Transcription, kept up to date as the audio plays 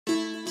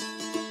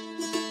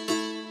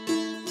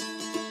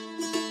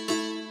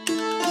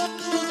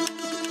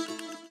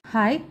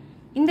Hi,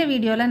 in the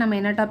video la nama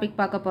enna topic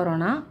paaka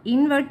porona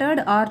inverted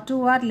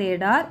R-2R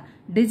LiDAR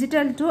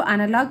digital to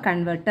analog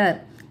converter.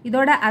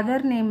 Idoda other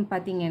name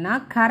pathina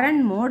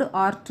current mode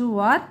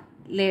R-2R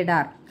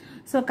LiDAR.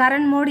 So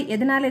current mode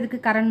எதனால இதுக்கு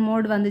current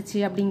mode வந்துச்சு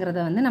அப்படிங்கறத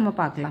வந்து நம்ம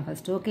பார்க்கலாம்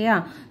first. ஓகேயா?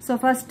 So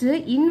first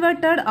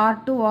inverted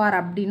R-2R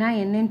அப்படினா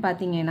என்னன்னு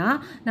பாத்தீங்கன்னா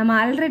நம்ம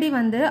ஆல்ரெடி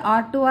வந்து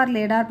R-2R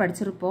LiDAR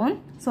படிச்சிருப்போம்.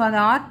 So அந்த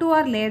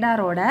R-2R LiDAR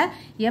ஓட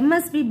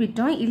MSB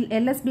பிட்டும்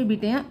LSB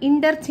பிட்டையும்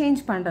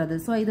இன்டர்சேஞ்ச் பண்றது.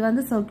 So இது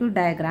வந்து circuit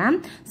diagram.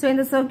 So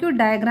இந்த circuit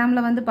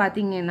diagramல வந்து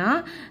பாத்தீங்கன்னா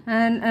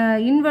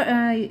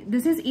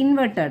this is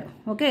inverted.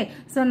 Okay?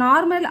 So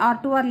normal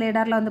R-2R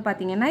LiDARல வந்து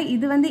பாத்தீங்கன்னா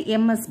இது வந்து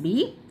MSB.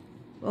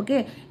 ஓகே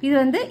இது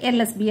வந்து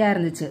LSB-ஆ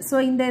இருந்துச்சு. ஸோ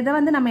இந்த இதை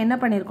வந்து நம்ம என்ன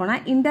பண்ணியிருக்கோம்னா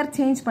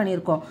இன்டர்சேஞ்ச்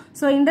பண்ணியிருக்கோம்.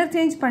 ஸோ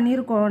இன்டர்சேஞ்ச்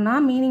பண்ணியிருக்கோம்னா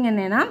மீனிங்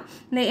என்னன்னா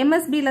இந்த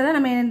MSB-ல தான்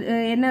நம்ம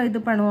என்ன இது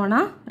பண்ணுவோம்னா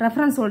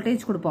ரெஃபரன்ஸ்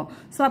வோல்டேஜ் கொடுப்போம்.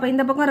 ஸோ அப்போ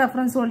இந்த பக்கம்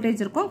ரெஃபரன்ஸ்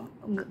வோல்டேஜ் இருக்கும்,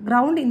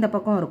 கிரவுண்ட் இந்த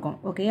பக்கம் இருக்கும்.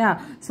 ஓகேயா?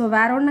 ஸோ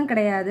வேற ஒன்றும்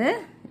கிடையாது,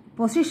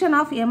 position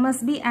of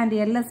MSB and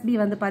LSB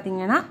வந்து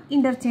பார்த்தீங்கன்னா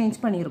இன்டர்சேஞ்ச்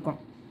பண்ணியிருக்கோம்.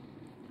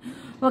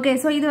 ஓகே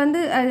ஸோ இது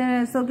வந்து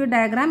சர்க்யூட்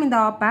டயக்ராம் இந்த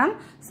ஆப் ஆம்ப்.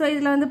 ஸோ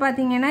இதில் வந்து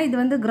பார்த்தீங்கன்னா இது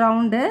வந்து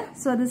ground.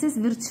 So this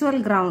is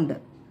virtual ground.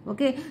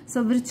 Okay so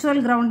virtual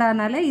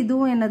கிரவுண்டானால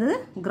இதுவும் என்னது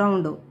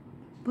கிரவுண்டு.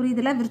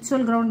 புரியுதுல?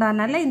 விர்ச்சுவல்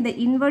கிரவுண்டானால இந்த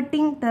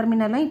இன்வெர்ட்டிங்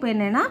டெர்மினலும் இப்போ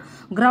என்னன்னா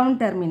கிரவுண்ட்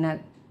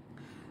டெர்மினல்.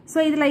 ஸோ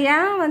இதில்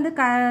ஏன் வந்து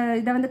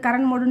இதை வந்து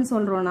கரண்ட் மோடுன்னு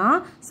சொல்கிறோன்னா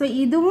ஸோ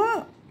இதுவும்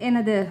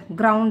என்னது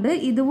கிரவுண்டு,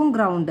 இதுவும்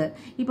கிரவுண்டு.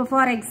 இப்போ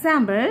ஃபார்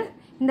எக்ஸாம்பிள்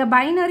இந்த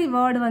பைனரி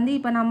வேர்டு வந்து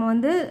இப்போ நம்ம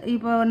வந்து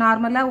இப்போ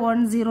நார்மலாக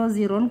 1 0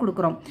 0ன்னு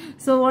கொடுக்குறோம்.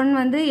 ஸோ 1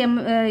 வந்து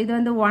இது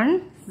வந்து 1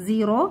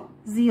 0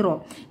 0.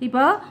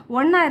 இப்போ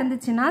 1ஆ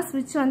இருந்துச்சுன்னா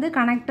ஸ்விட்ச் வந்து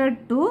கனெக்டட்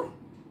டு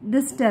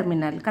திஸ்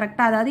டெர்மினல்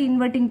கரெக்டாக, அதாவது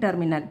இன்வெர்ட்டிங்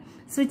டெர்மினல்.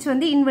 ஸ்விட்ச்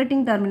வந்து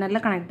இன்வெர்ட்டிங்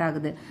டெர்மினலில் கனெக்ட்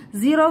ஆகுது.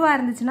 0வாக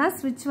இருந்துச்சுன்னா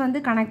ஸ்விட்ச் வந்து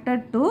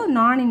கனெக்டட் டு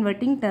நான்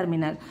இன்வெர்ட்டிங்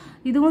டெர்மினல்.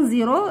 இதுவும்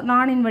 0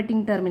 நான்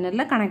இன்வெர்ட்டிங்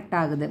டெர்மினலில் கனெக்ட்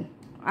ஆகுது.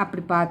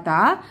 அப்படி பார்த்தா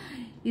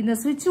இந்த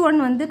switch 1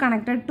 வந்து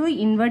connected to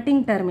inverting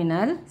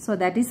terminal, so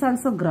that is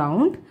also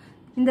ground.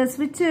 இந்த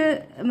switch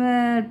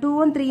 2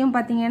 3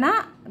 பாத்தீங்கன்னா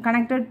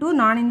connected to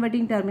non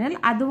inverting terminal,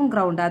 அதுவும்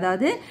ground.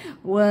 அதாவது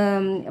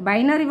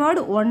binary word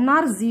 1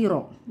 or 0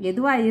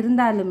 எதுவா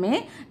இருந்தாலுமே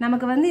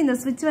நமக்கு வந்து இந்த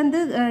switch வந்து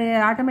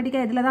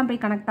ஆட்டோமேட்டிக்கா எதுல தான்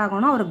போய் கனெக்ட்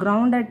ஆகும்னா ஒரு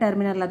grounded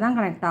terminalல தான்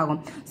கனெக்ட்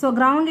ஆகும். ஸோ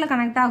கிரவுண்ட்ல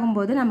கனெக்ட்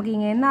ஆகும்போது நமக்கு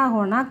இங்க என்ன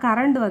ஆகும்னா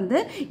கரண்ட் வந்து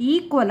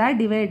ஈக்குவலா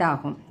டிவைட்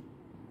ஆகும்.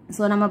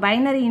 ஸோ நம்ம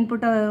பைனரி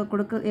இன்புட்டை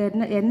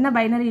என்ன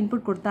பைனரி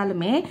இன்புட்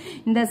கொடுத்தாலுமே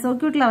இந்த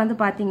சர்க்யூட்டில் வந்து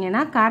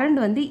பார்த்தீங்கன்னா கரண்ட்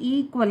வந்து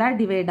ஈக்குவலாக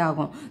டிவைட்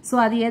ஆகும். ஸோ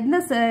அது எந்த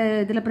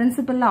இதில்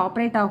பிரின்சிபலில்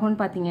ஆப்ரேட் ஆகும்னு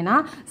பார்த்தீங்கன்னா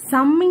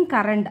சம்மிங்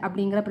கரண்ட்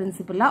அப்படிங்கிற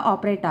பிரின்சிபலில்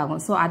ஆப்ரேட்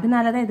ஆகும். ஸோ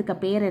அதனால தான் இதுக்கு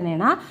பேர்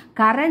என்னன்னா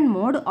கரண்ட்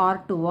மோட்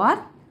R-2R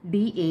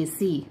DAC.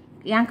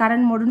 ஏன்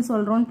கரண்ட் மோடுன்னு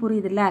சொல்றோம்னு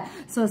புரியுதுல்ல?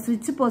 ஸோ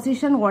ஸ்விட்ச்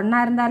பொசிஷன்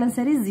 1ஆ இருந்தாலும்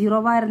சரி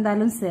 0வா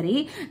இருந்தாலும் சரி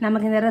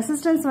நமக்கு இந்த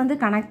ரெசிஸ்டன்ஸ் வந்து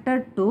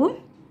கனெக்டட் டு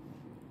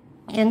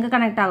எங்க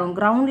கனெக்ட் ஆகும்?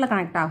 கிரவுண்ட்ல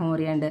கனெக்ட் ஆகும்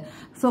ஒரு எண்டு.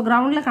 ஸோ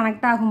கிரவுண்ட்ல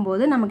கனெக்ட்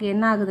ஆகும்போது நமக்கு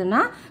என்ன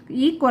ஆகுதுன்னா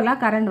ஈக்குவலா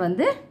கரண்ட்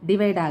வந்து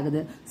டிவைட்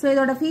ஆகுது. ஸோ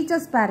இதோட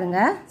ஃபீச்சர்ஸ் பாருங்க.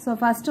 ஸோ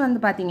ஃபர்ஸ்ட்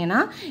வந்து பாத்தீங்கன்னா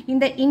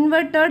இந்த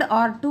inverted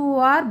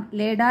R-2R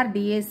LiDAR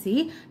DAC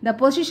the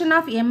position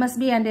of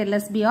MSB and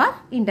LSB are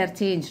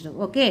interchanged.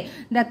 Okay,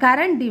 the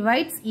current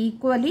divides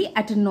equally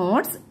at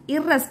nodes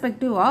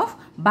irrespective of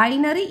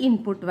binary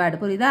input word.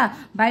 புரியுதா?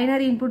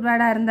 பைனரி இன்புட்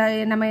வேர்டா இருந்தா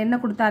நம்ம என்ன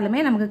கொடுத்தாலுமே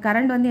நமக்கு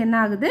கரண்ட் வந்து என்ன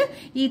ஆகுது?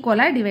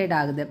 ஈக்குவலா டிவைட்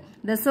ஆகுது.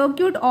 The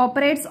circuit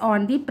operates on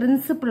the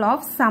principle of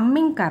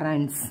summing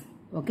currents.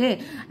 Okay,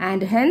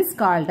 and hence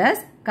called as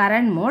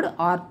current mode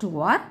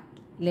R-2R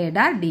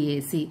LiDAR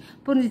DAC.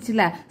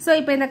 புரிஞ்சிச்சுல? So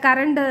இப்போ இந்த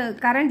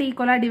கரண்ட்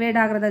ஈக்குவலா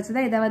டிவைட் ஆகிறத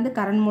வச்சுதான் இதை வந்து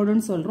கரண்ட்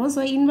மோடுன்னு சொல்றோம்.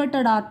 ஸோ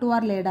இன்வெர்டட்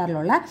R-2R LiDARல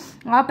உள்ள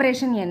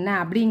ஆப்ரேஷன் என்ன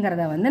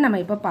அப்படிங்கறத வந்து நம்ம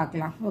இப்போ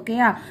பார்க்கலாம்.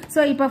 ஓகேயா?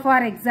 ஸோ இப்போ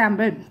ஃபார்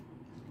எக்ஸாம்பிள்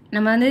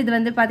நம்ம வந்து இது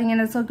வந்து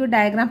பாத்தீங்கன்னா சர்க்யூட்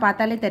டயக்ராம்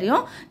பார்த்தாலே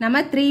தெரியும் நம்ம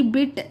 3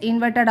 பிட்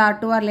இன்வெர்டட்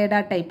R-2R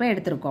LiDAR டைப்பை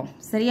எடுத்திருக்கோம்.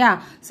 சரியா?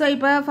 ஸோ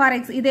இப்போ ஃபார்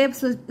இதே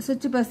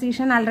சுவிட்ச்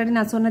பொசிஷன் ஆல்ரெடி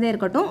நான் சொன்னதே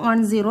இருக்கட்டும்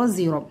 1 0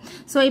 0.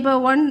 ஸோ இப்போ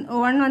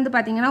 1 வந்து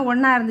பாத்தீங்கன்னா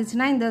 1ஆ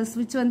இருந்துச்சுன்னா இந்த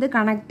சுவிட்ச் வந்து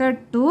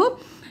connected to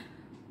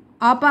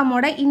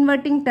ஆப்பாமோட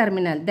inverting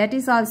terminal, that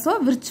is also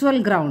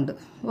virtual ground.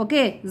 Okay,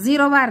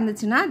 0வா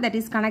இருந்துச்சுன்னா that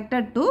is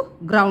connected to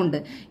ground.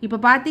 இப்போ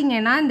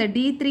பார்த்தீங்கன்னா இந்த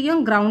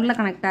D3யும் கிரவுண்டில்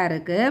கனெக்டாக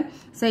இருக்கு.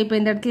 ஸோ இப்போ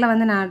இந்த இடத்துல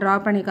வந்து நான் ட்ரா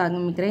பண்ணி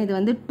காமிக்கிறேன். இது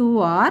வந்து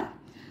 2R.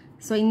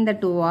 ஸோ இந்த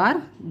 2R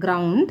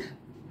கிரவுண்ட்.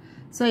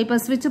 ஸோ இப்போ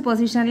ஸ்விட்ச்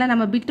பொசிஷனில்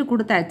நம்ம பிட்டு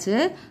கொடுத்தாச்சு.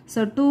 ஸோ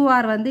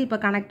 2R வந்து இப்போ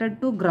கனெக்டட்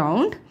டு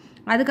கிரவுண்ட்.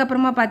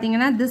 அதுக்கப்புறமா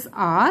பார்த்தீங்கன்னா திஸ்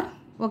R.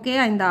 ஓகே,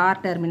 இந்த R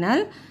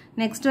டெர்மினல்.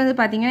 நெக்ஸ்ட் வந்து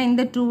பார்த்தீங்கன்னா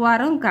இந்த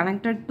 2Rம்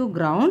கனெக்டட் டு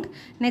கிரவுண்ட்.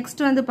 நெக்ஸ்ட்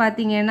வந்து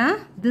பார்த்தீங்கன்னா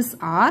திஸ்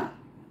R.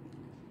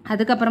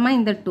 அதுக்கப்புறமா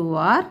இந்த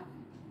 2R.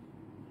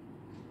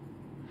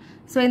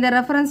 ஸோ இந்த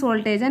ரெஃபரன்ஸ்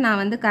வோல்டேஜை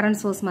நான் வந்து கரண்ட்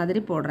சோர்ஸ்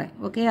மாதிரி போடுறேன்.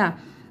 ஓகேயா?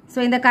 ஸோ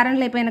இந்த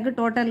கரண்ட்ல இப்போ எனக்கு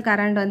டோட்டல்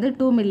கரண்ட் வந்து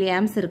 2 mA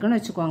இருக்குன்னு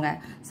வச்சுக்கோங்க.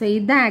 ஸோ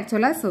இதுதான்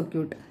ஆக்சுவலாக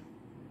சர்க்யூட்.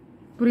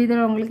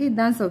 புரியுதுல உங்களுக்கு?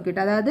 இதுதான்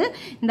சர்க்யூட். அதாவது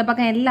இந்த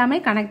பக்கம் எல்லாமே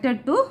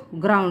கனெக்டட் டு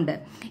கிரவுண்ட்.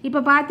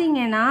 இப்போ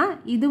பார்த்தீங்கன்னா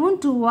இதுவும்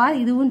 2R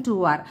இதுவும்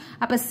 2R.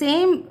 அப்போ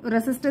சேம்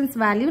ரெசிஸ்டன்ஸ்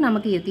வேல்யூ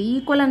நமக்கு இருக்கு.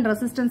 ஈக்குவலன்ட்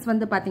ரெசிஸ்டன்ஸ்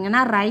வந்து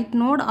பார்த்தீங்கன்னா ரைட்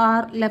நோட்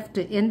ஆர்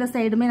லெஃப்ட் எந்த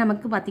சைடுமே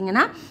நமக்கு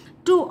பார்த்தீங்கன்னா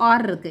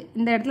 2R இருக்கு.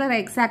 இந்த இடத்துல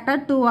எக்ஸாக்டா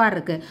 2R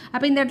இருக்கு.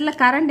 அப்போ இந்த இடத்துல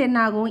கரண்ட் என்ன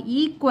ஆகும்?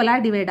 ஈக்குவலா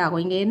டிவைட்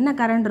ஆகும். இங்கே என்ன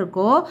கரண்ட்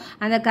இருக்கோ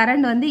அந்த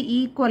கரண்ட் வந்து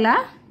ஈக்குவலா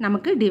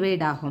நமக்கு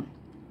டிவைட் ஆகும்.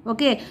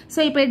 ஓகே, ஸோ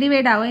இப்போ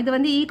டிவைட் ஆகும். இது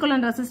வந்து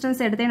ஈக்குவலன்ட்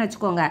ரெசிஸ்டன்ஸ் எடுத்தேன்னு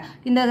வச்சுக்கோங்க.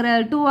 இந்த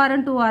 2R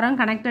and 2R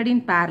connected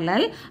in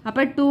parallel.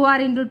 அப்போ 2R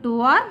into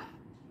 2R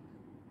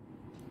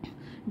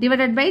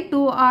divided by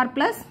 2R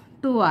plus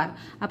 2R.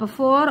 அப்போ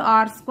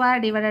 4R square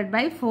divided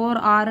by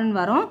 4R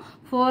வரும்.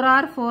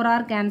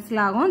 4R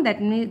கேன்சல் ஆகும்.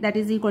 that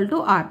is equal to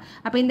R.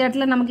 அப்போ இந்த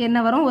இடத்துல நமக்கு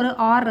என்ன வரும்? ஒரு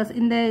R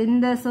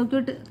இந்த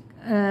சர்க்யூட்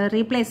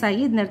ரீப்ளேஸ்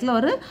ஆகி இந்த இடத்துல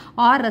ஒரு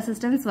R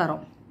ரெசிஸ்டன்ஸ்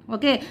வரும்.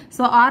 Okay,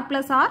 so R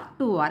plus R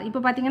 2R.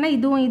 இப்போ பார்த்தீங்கன்னா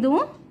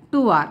இதுவும்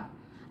 2R.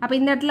 அப்போ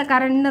இந்த இடத்துல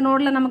கரண்ட் இந்த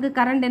நோடில் நமக்கு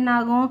கரண்ட் என்ன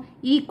ஆகும்?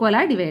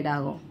 ஈக்குவலாக டிவைட்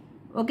ஆகும்.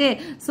 ஓகே,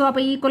 ஸோ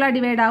அப்போ ஈக்குவலாக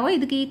டிவைட் ஆகும்.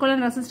 இதுக்கு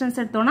ஈக்குவலன் ரெசிஸ்டன்ஸ்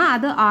எடுத்தோம்னா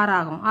அது R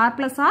ஆகும். R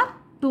plus R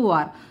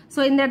 2R. So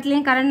இந்த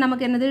இடத்துலையும் கரண்ட்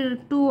நமக்கு என்னது?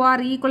 2R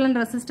ஈக்குவலன்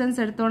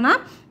ரெசிஸ்டன்ஸ் எடுத்தோம்னா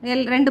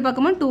ரெண்டு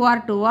பக்கமும்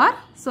 2R.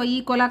 ஸோ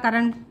ஈக்குவலாக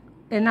கரண்ட்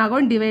என்ன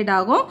ஆகும்? டிவைட்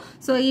ஆகும்.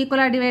 ஸோ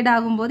ஈக்குவலாக டிவைட்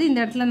ஆகும்போது இந்த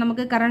இடத்துல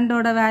நமக்கு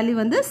கரண்டோட வேல்யூ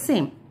வந்து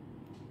சேம்.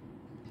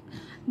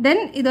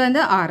 தென் இது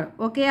வந்து R.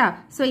 ஓகேயா?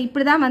 ஸோ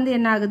இப்படி தான் வந்து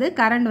என்ன ஆகுது?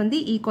 கரண்ட் வந்து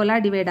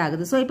ஈக்குவலாக டிவைட்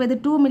ஆகுது. ஸோ இப்போ இது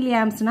 2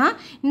 milliamps-னா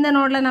இந்த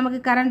நோடில் நமக்கு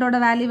கரண்டோட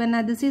வேல்யூ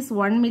என்ன? This is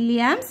 1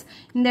 milliamps.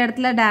 இந்த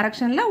இடத்துல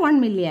டைரக்ஷனில் 1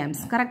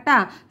 milliamps. கரெக்டா?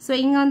 ஸோ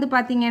இங்கே வந்து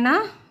பார்த்தீங்கன்னா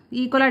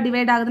ஈக்குவலாக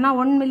டிவைட் ஆகுதுன்னா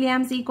 1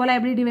 milliamps ஈக்குவலாக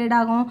எப்படி டிவைட்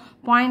ஆகும்?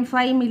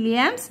 0.5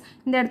 milliamps.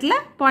 இந்த இடத்துல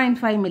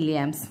 0.5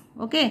 milliamps.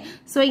 ஓகே,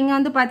 ஸோ இங்கே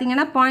வந்து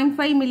பார்த்தீங்கன்னா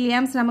 0.5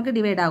 milliamps நமக்கு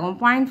டிவைட் ஆகும்.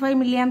 0.5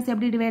 milliamps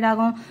எப்படி டிவைட்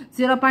ஆகும்?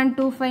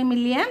 0.25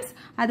 milliamps.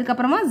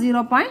 அதுக்கப்புறமா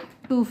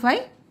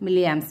 0.25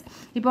 milliamps.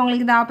 இப்போ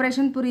உங்களுக்கு இந்த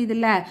ஆப்ரேஷன்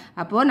புரியுதுல்ல?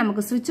 அப்போது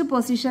நமக்கு சுவிட்ச்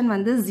பொசிஷன்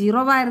வந்து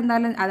 0வா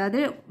இருந்தாலும், அதாவது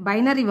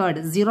பைனரி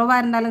வேர்டு 0வா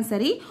இருந்தாலும்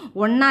சரி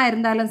 1ஆ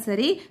இருந்தாலும்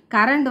சரி,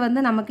 கரண்ட்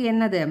வந்து நமக்கு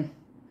என்னது?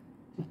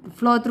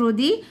 Flow through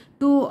the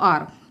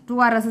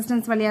 2R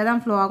resistance வழியாக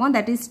தான் ஃப்ளோ ஆகும்.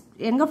 தட் இஸ்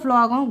எங்கே ஃப்ளோ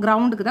ஆகும்?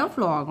 கிரவுண்டுக்கு தான்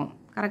ஃப்ளோ ஆகும்.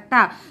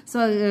 கரெக்டா? ஸோ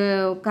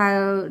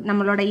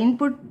நம்மளோட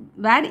இன்புட்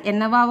வேட்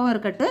என்னவாகவும்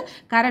இருக்கட்டும்,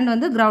 கரண்ட்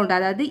வந்து கிரவுண்ட்,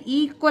 அதாவது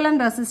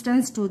equivalent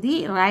resistance to the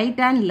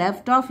right and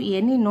left of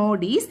any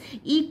note is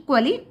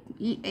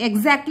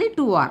exactly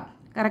 2R.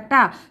 கரெக்டா?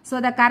 ஸோ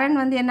த கரண்ட்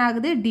வந்து என்ன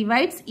ஆகுது?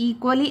 Divides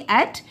equally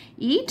at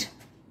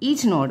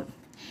each node.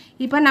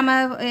 இப்போ நம்ம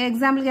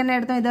எக்ஸாம்பிளுக்கு என்ன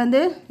எடுத்தோம்? இது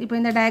வந்து இப்போ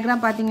இந்த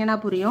டயக்ராம் பார்த்தீங்கன்னா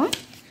புரியும்.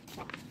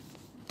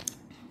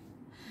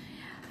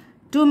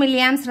 2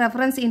 milliamps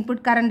ரெஃபரன்ஸ்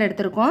இன்புட் கரண்ட்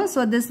எடுத்திருக்கோம். ஸோ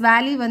திஸ்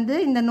வேல்யூ வந்து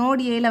இந்த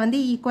நோட் ஏல வந்து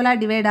ஈக்குவலாக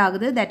டிவைட்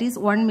ஆகுது. That is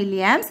 1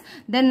 milliamps.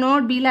 Then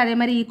note பியில் அதே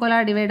மாதிரி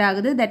ஈக்குவலாக டிவைட்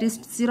ஆகுது. That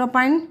is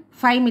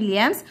 0.5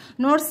 milliamps.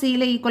 நோட்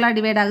சியில் ஈக்குவலாக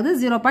டிவைட் ஆகுது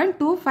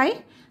 0.25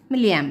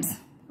 milliamps.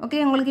 ஓகே,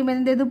 உங்களுக்கு இப்போ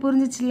இந்த இது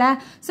புரிஞ்சிச்சுல?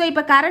 ஸோ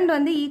இப்போ கரண்ட்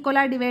வந்து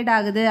ஈக்குவலாக டிவைட்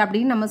ஆகுது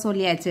அப்படின்னு நம்ம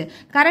சொல்லியாச்சு.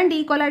 கரண்ட்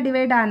ஈக்குவலாக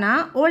டிவைட்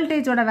ஆனால்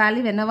வோல்டேஜோட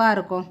வேல்யூ என்னவா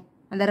இருக்கும்?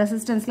 அந்த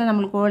ரெசிஸ்டன்ஸில்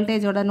நம்மளுக்கு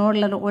வோல்டேஜோட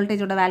நோடில்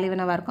வோல்டேஜோட வேல்யூ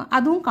என்னவா இருக்கும்?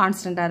 அதுவும்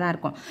கான்ஸ்டண்ட்டாக தான்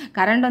இருக்கும்.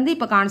 கரண்ட் வந்து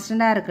இப்போ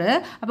கான்ஸ்டண்ட்டாக இருக்குது.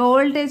 அப்போ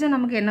வோல்டேஜும்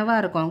நமக்கு என்னவா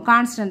இருக்கும்?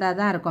 கான்ஸ்டண்ட்டாக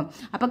தான் இருக்கும்.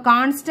 அப்போ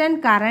constant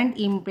current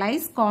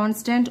implies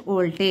constant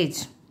voltage.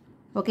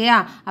 ஓகேயா?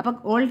 அப்போ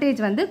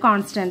வோல்டேஜ் வந்து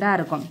கான்ஸ்டண்ட்டாக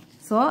இருக்கும்.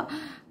 So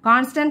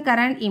constant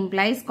current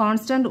implies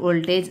constant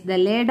voltage. The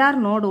ladder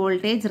node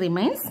voltage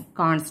remains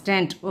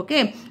constant.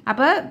 Okay,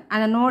 அப்போ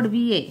அந்த node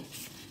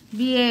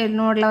VA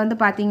நோடில் வந்து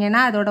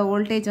பார்த்தீங்கன்னா அதோட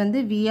வோல்டேஜ்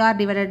வந்து VR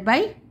divided by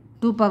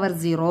 2 power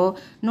 0.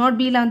 Note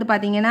பியில் வந்து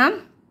பார்த்தீங்கன்னா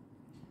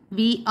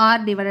VR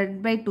divided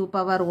by 2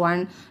 power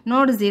 1.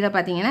 Node 0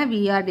 பார்த்தீங்கன்னா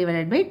VR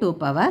divided by 2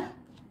 power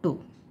 2.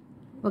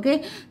 Okay,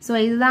 so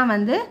இதுதான்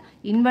வந்து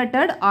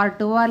இன்வெர்டட்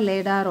R-2R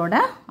லேடரோட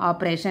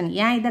ஆப்ரேஷன்.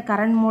 ஏன் இதை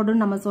கரண்ட்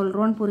மோடுன்னு நம்ம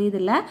சொல்கிறோன்னு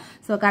புரியுதில்ல?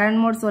 ஸோ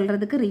கரண்ட் மோட்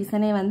சொல்கிறதுக்கு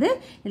ரீசனே வந்து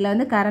இதில்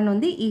வந்து கரண்ட்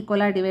வந்து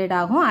ஈக்குவலாக டிவைட்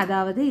ஆகும்.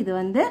 அதாவது இது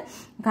வந்து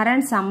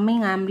கரண்ட்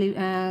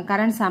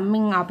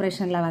சம்மிங்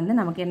ஆப்ரேஷனில் வந்து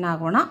நமக்கு என்ன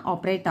ஆகும்னா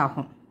ஆப்ரேட்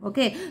ஆகும்.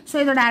 ஓகே, ஸோ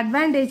இதோட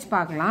அட்வான்டேஜ்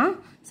பார்க்கலாம்.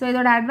 ஸோ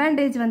இதோட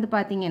அட்வான்டேஜ் வந்து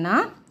பார்த்தீங்கன்னா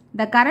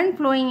the current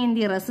flowing in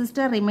the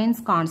resistor remains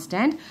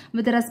constant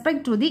with respect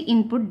to the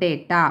input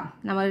data.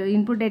 நம்ம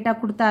input data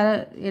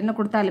என்ன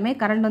கொடுத்தாலுமே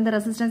current வந்து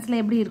ரெசிஸ்டன்ஸில்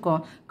எப்படி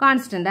இருக்கும்?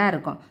 கான்ஸ்டண்ட்டாக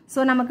இருக்கும்.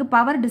 ஸோ நமக்கு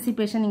பவர்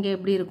டிசிபேஷன் இங்கே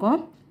எப்படி இருக்கும்?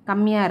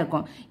 கம்மியாக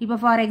இருக்கும். இப்போ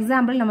ஃபார்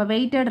எக்ஸாம்பிள் நம்ம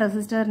வெயிட்டட்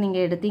ரெசிஸ்டர்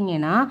நீங்கள்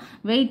எடுத்தீங்கன்னா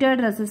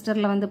வெயிட்டட்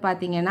ரெசிஸ்டரில் வந்து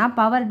பார்த்தீங்கன்னா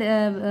பவர்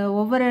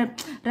ஒவ்வொரு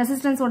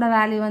ரெசிஸ்டன்ஸோட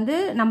வேல்யூ வந்து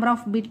நம்பர்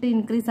ஆஃப் பிட்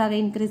இன்க்ரீஸ்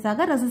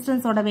ஆக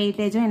ரெசிஸ்டன்ஸோட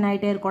வெயிட்டேஜும் என்ன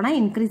ஆகிட்டே இருக்கும்னா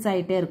இன்க்ரீஸ்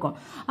ஆகிட்டே இருக்கும்.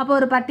 அப்போ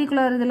ஒரு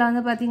பர்டிகுலர் இதில்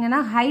வந்து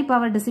பார்த்தீங்கன்னா ஹை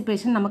பவர்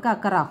டிசிபேஷன் நமக்கு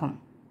அக்கர் ஆகும்.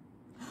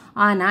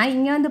 ஆனால்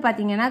இங்கே வந்து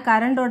பார்த்தீங்கன்னா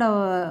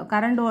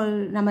கரண்ட்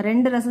நம்ம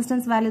 2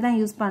 ரெசிஸ்டன்ஸ் வேல்யூ தான்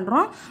யூஸ்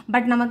பண்ணுறோம்.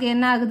 பட் நமக்கு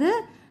என்ன ஆகுது?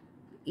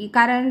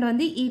 கரண்ட்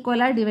வந்து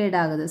ஈக்குவலாக டிவைட்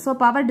ஆகுது. ஸோ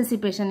பவர்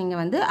டிசிபேஷன் நீங்கள்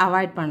வந்து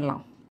அவாய்ட்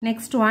பண்ணலாம்.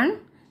 நெக்ஸ்ட் ஒன்,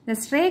 இந்த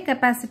ஸ்ட்ரே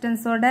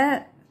கெப்பாசிட்டன்ஸோட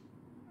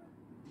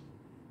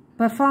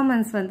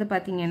பெர்ஃபார்மன்ஸ் வந்து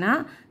பார்த்தீங்கன்னா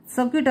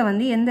சர்க்யூட்டை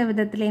வந்து எந்த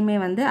விதத்துலையுமே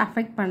வந்து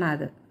அஃபெக்ட்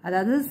பண்ணாது.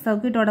 அதாவது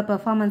சர்க்யூட்டோட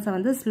பெர்ஃபார்மன்ஸை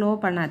வந்து ஸ்லோ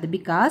பண்ணாது.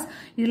 பிகாஸ்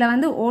இதில்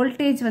வந்து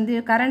வோல்டேஜ் வந்து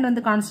கரண்ட்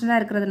வந்து கான்ஸ்டண்டாக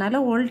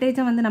இருக்கிறதுனால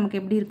வோல்டேஜும் வந்து நமக்கு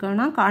எப்படி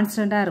இருக்கும்னா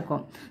கான்ஸ்டண்டாக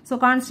இருக்கும். ஸோ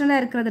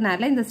கான்ஸ்டண்டாக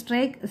இருக்கிறதுனால இந்த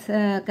ஸ்ட்ரைக்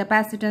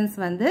கெப்பாசிட்டன்ஸ்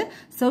வந்து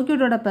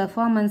சர்க்யூட்டோட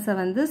பெர்ஃபார்மன்ஸை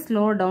வந்து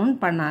ஸ்லோ டவுன்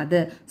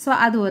பண்ணாது. ஸோ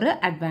அது ஒரு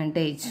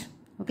அட்வான்டேஜ்.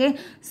 ஓகே,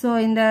 ஸோ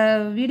இந்த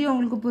வீடியோ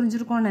உங்களுக்கு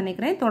புரிஞ்சிருக்கும்னு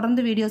நினைக்கிறேன்.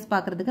 தொடர்ந்து வீடியோஸ்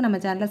பார்க்குறதுக்கு நம்ம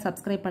சேனலை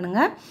சப்ஸ்கிரைப்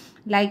பண்ணுங்கள்,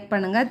 லைக்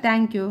பண்ணுங்கள்.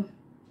 தேங்க்யூ.